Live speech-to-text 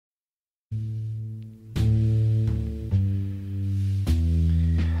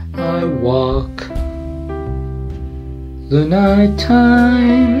I walk the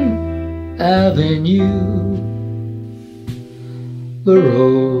nighttime avenue, the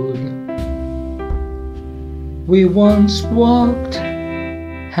road we once walked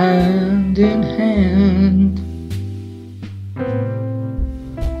hand in hand.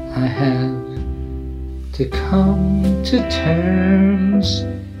 I have to come to terms,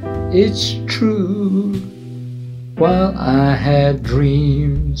 it's true. While I had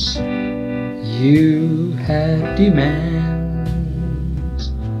dreams, you had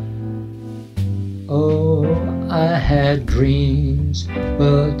demands. Oh, I had dreams,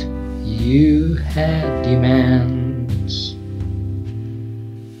 but you had demands.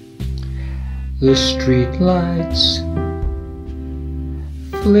 The street lights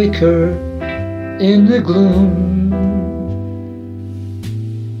flicker in the gloom.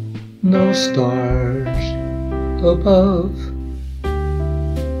 No stars above,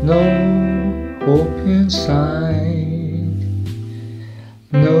 no hope inside,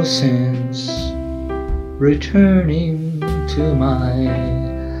 no sense returning to my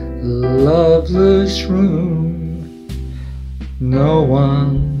loveless room. No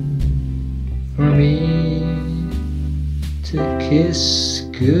one for me to kiss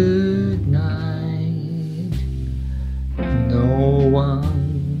goodnight, no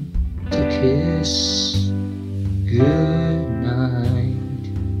one to kiss goodnight.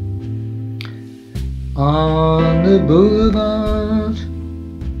 On the boulevard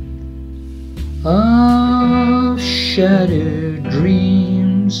of shattered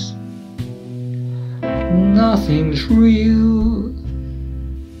dreams, nothing's real,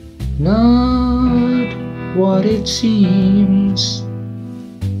 not what it seems.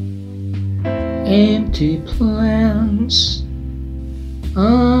 Empty plans,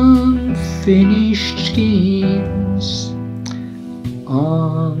 unfinished schemes.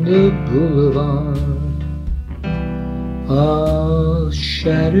 On the boulevard of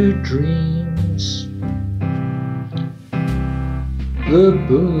shattered dreams, the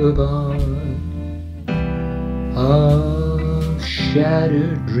boulevard of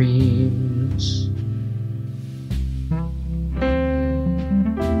shattered dreams.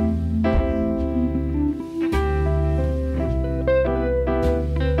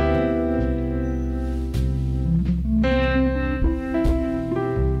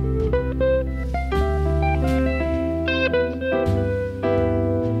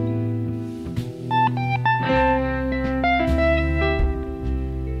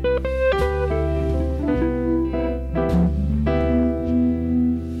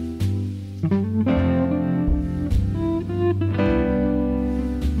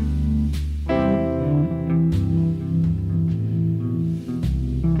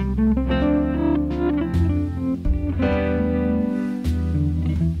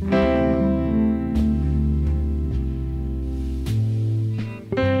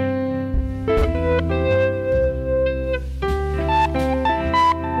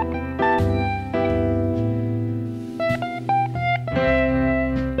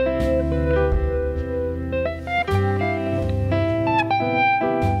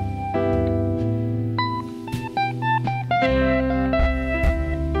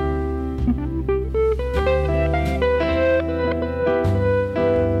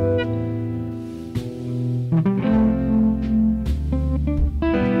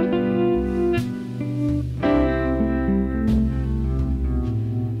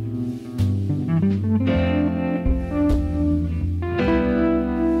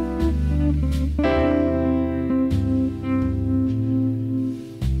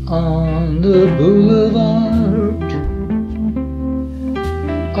 On the boulevard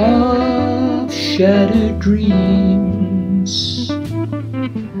of shattered dreams,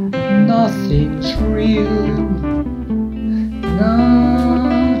 nothing's real,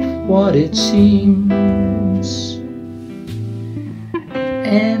 not what it seems.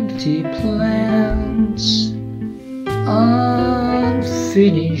 Empty plans,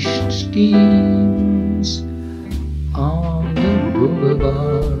 unfinished schemes. On the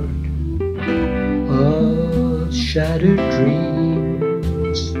boulevard of shattered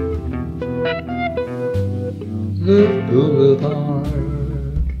dreams, the boulevard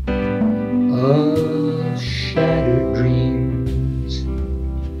of shattered dreams.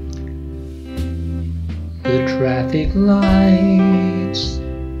 The traffic lights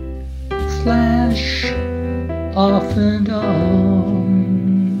flash off and on,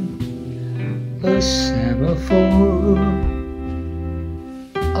 the semaphore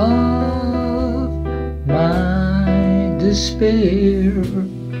of my despair.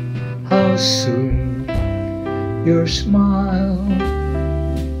 How soon your smile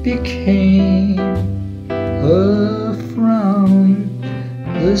became a frown,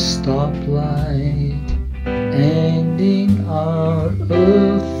 the stoplight ending our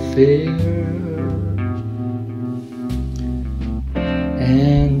affair,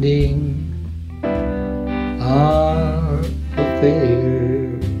 ending our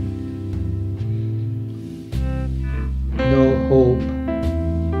affair. No hope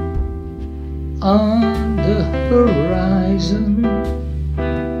on the horizon,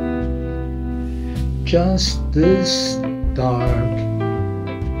 just this dark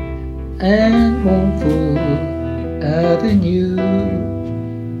and mournful avenue.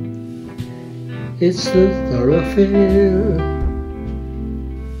 It's the thoroughfare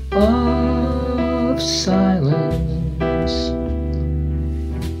of silence.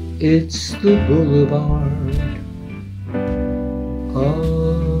 It's the boulevard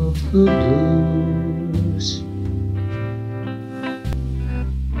of the blues.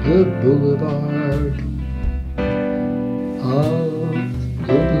 The boulevard of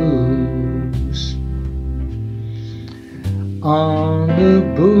the blues. On the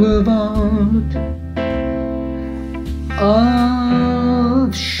boulevard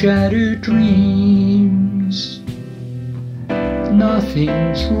of shattered dreams,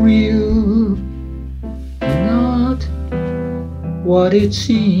 nothing's real, not what it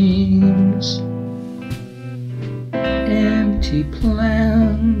seems. Empty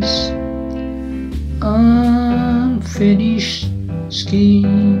plans, unfinished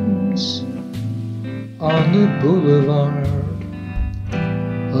schemes on the boulevard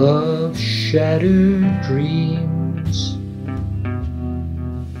of shattered dreams.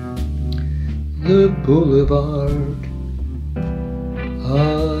 The boulevard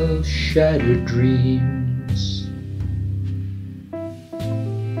of shattered dreams.